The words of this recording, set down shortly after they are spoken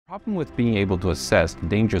problem with being able to assess the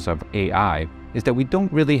dangers of AI is that we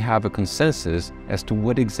don't really have a consensus as to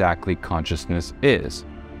what exactly consciousness is.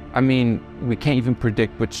 I mean, we can't even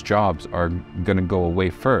predict which jobs are going to go away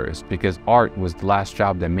first, because art was the last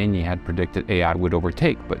job that many had predicted AI would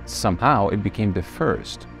overtake, but somehow it became the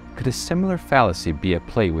first. Could a similar fallacy be at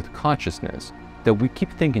play with consciousness, that we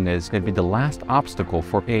keep thinking that it's going to be the last obstacle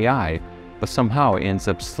for AI, but somehow it ends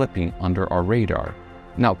up slipping under our radar?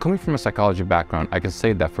 Now, coming from a psychology background, I can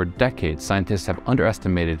say that for decades, scientists have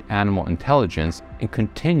underestimated animal intelligence and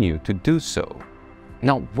continue to do so.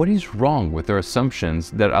 Now, what is wrong with their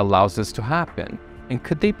assumptions that allows this to happen? And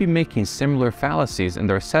could they be making similar fallacies in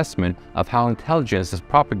their assessment of how intelligence is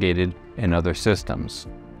propagated in other systems?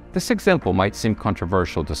 This example might seem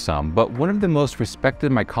controversial to some, but one of the most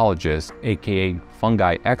respected mycologists, aka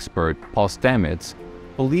fungi expert, Paul Stamets,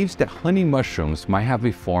 believes that honey mushrooms might have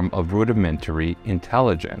a form of rudimentary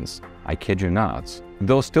intelligence. I kid you not.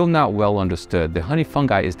 Though still not well understood, the honey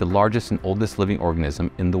fungi is the largest and oldest living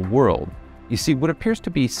organism in the world. You see, what appears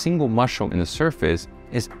to be a single mushroom in the surface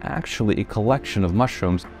is actually a collection of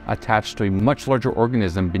mushrooms attached to a much larger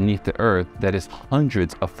organism beneath the earth that is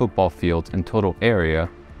hundreds of football fields in total area,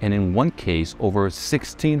 and in one case, over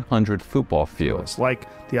 1,600 football fields.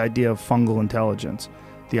 Like the idea of fungal intelligence.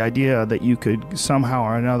 The idea that you could somehow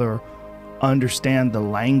or another understand the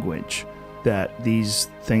language that these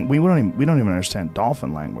things, we don't even understand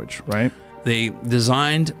dolphin language, right? They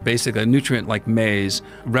designed basically a nutrient-like maze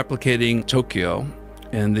replicating Tokyo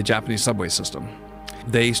in the Japanese subway system.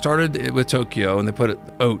 They started with Tokyo and they put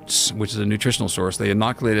oats, which is a nutritional source. They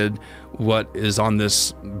inoculated what is on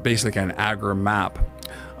this basically an agar map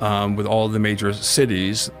with all the major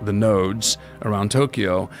cities, the nodes around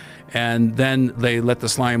Tokyo, and then they let the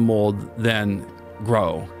slime mold then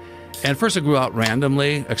grow. And first it grew out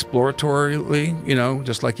randomly, exploratorily, you know,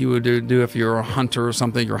 just like you would do if you're a hunter or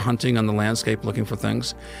something, you're hunting on the landscape looking for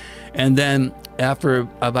things. And then after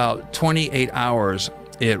about 28 hours,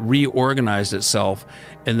 it reorganized itself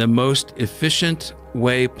in the most efficient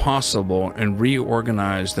way possible and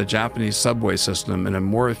reorganized the Japanese subway system in a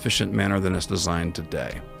more efficient manner than it's designed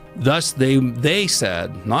today. Thus, they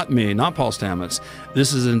said, not me, not Paul Stamets,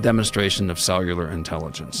 this is a demonstration of cellular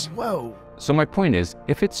intelligence. Whoa. So my point is,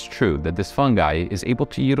 if it's true that this fungi is able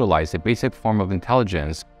to utilize a basic form of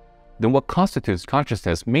intelligence, then what constitutes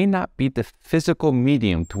consciousness may not be the physical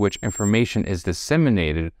medium to which information is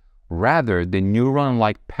disseminated, rather the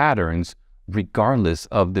neuron-like patterns regardless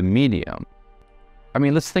of the medium. I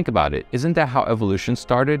mean, let's think about it. Isn't that how evolution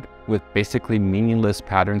started, with basically meaningless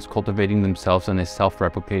patterns cultivating themselves in a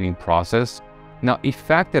self-replicating process? Now, a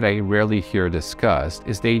fact that I rarely hear discussed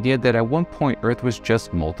is the idea that at one point Earth was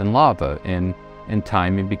just molten lava, and in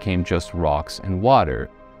time it became just rocks and water.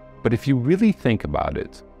 But if you really think about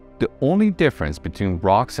it, the only difference between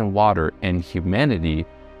rocks and water and humanity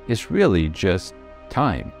is really just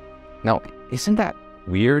time. Now, isn't that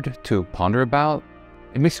weird to ponder about?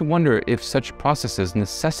 It makes me wonder if such processes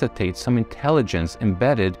necessitate some intelligence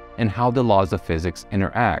embedded in how the laws of physics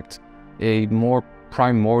interact, a more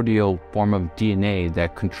primordial form of DNA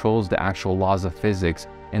that controls the actual laws of physics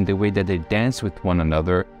and the way that they dance with one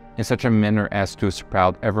another in such a manner as to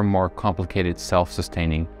sprout ever more complicated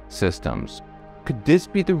self-sustaining systems. Could this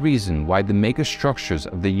be the reason why the megastructures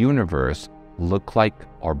of the universe look like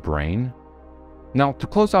our brain? Now, to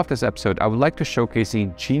close off this episode, I would like to showcase a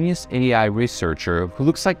genius AI researcher who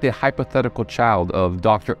looks like the hypothetical child of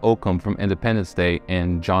Dr. Occam from Independence Day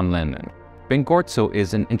and John Lennon. Ben Goertzel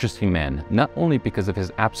is an interesting man, not only because of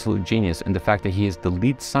his absolute genius and the fact that he is the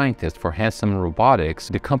lead scientist for Hanson Robotics,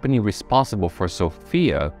 the company responsible for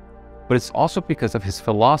Sophia, but it's also because of his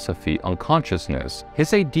philosophy on consciousness.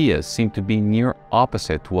 His ideas seem to be near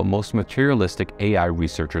opposite to what most materialistic AI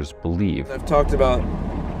researchers believe. I've talked about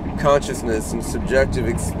consciousness and subjective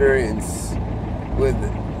experience with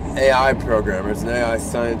AI programmers and AI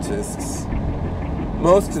scientists.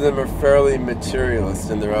 Most of them are fairly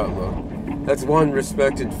materialist in their outlook. That's one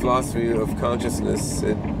respected philosophy of consciousness.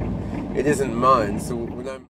 It isn't mine. So when I'm